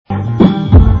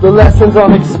The lessons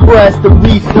unexpressed, the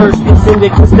research, the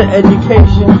syndicate, the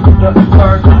education, the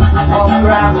first of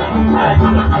gravity,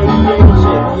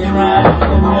 aviation, the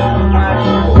anatomy, the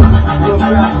natural, the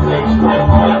gravitational,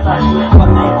 all types of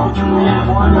connected to man,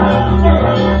 one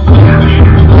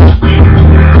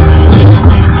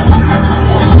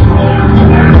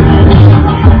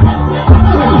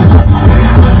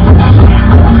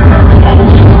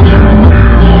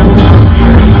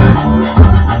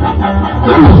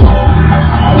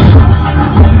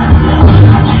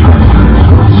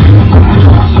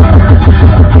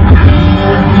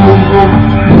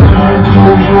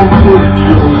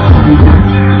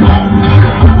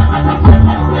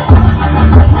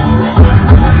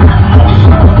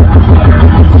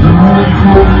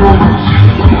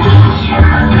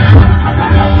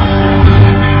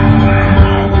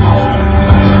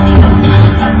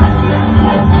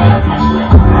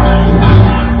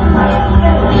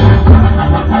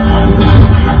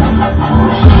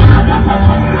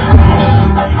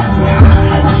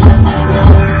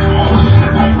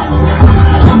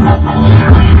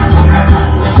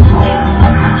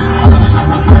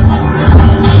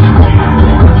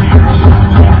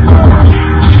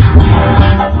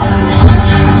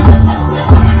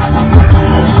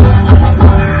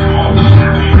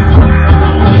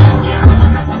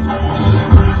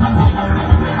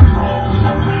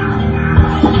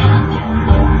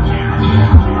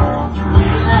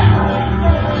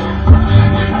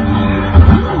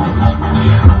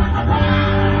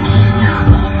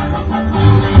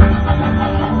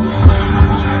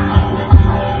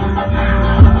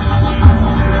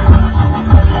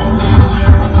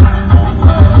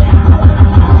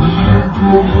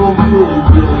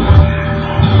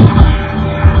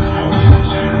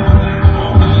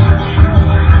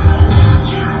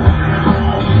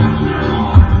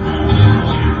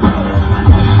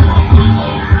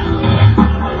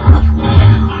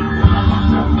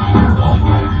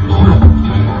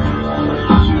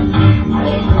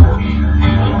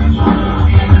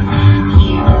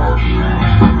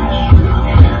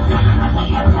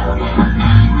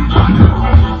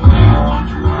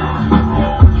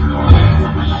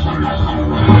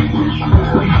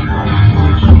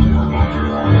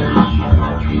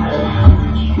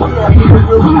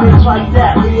like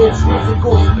that, it is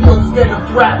physical skill instead of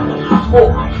grappling.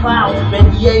 Smoke, clouds,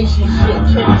 radiation shit,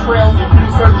 chemtrails, and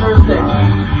researchers that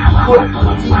put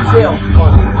detail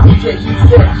on it. DJ, he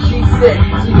said, she said,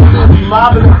 see the movie,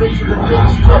 mobbing a bitch with a big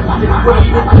strip, then put a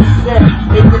bit of set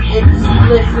in the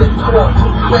explicit talk,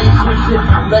 relationship.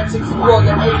 Let's explore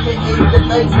the AKA the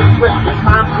laser grip,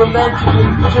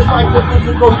 complementary, just like the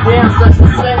physical dance that's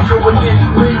essential within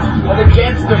Greece, and the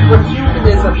gangster for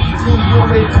humanism, team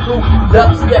humans through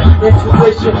dubstep,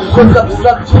 intuition, look up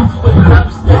subjects with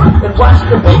dubstep, and watch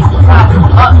the bass top,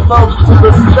 utmost to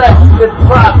respect, and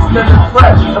props to the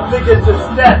threat, a figure to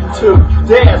step to,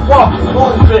 dance, walk,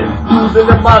 moving, using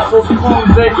the muscles,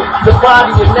 cruising, the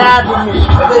body anatomy,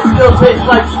 and it still tastes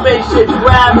like spaceship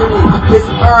gravity. It's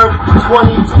Earth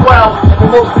 2012, the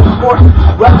most important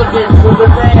relevance of the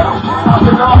nail,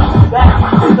 talking off that,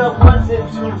 and the ones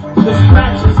into the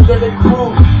scratches that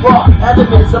include raw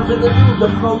elements up in the new, the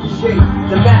protege,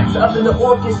 the max up in the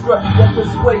orchestra that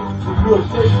persuade the real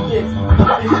distance, the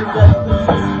vision that's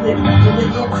persistent in the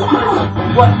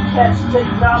intuition, what catch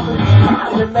technology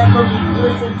and the memory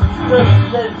listen to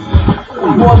distance.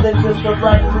 More than just a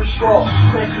record control,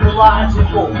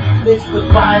 technological, mixed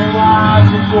with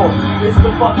biological. It's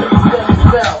the fucking stem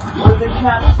cell with the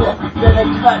capsule that I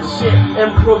cut shit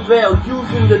and prevail,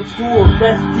 using the tool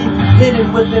that's deep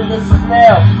hidden within the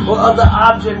snail or other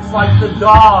objects like the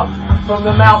dog. From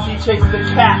the mouse he chased the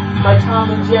cat, like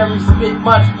Tom and Jerry spit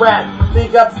much rap.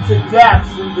 Big ups to Daps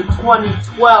in the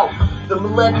 2012. The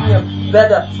millennium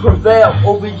better prevail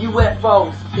over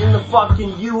UFOs in the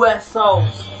fucking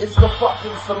USOs. It's the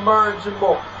fucking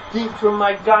submergible, deep from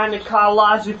my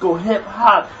gynecological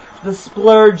hip-hop, the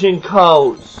splurging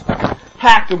codes.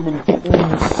 Hackerman,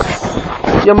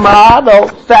 your model,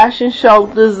 fashion show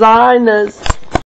designers.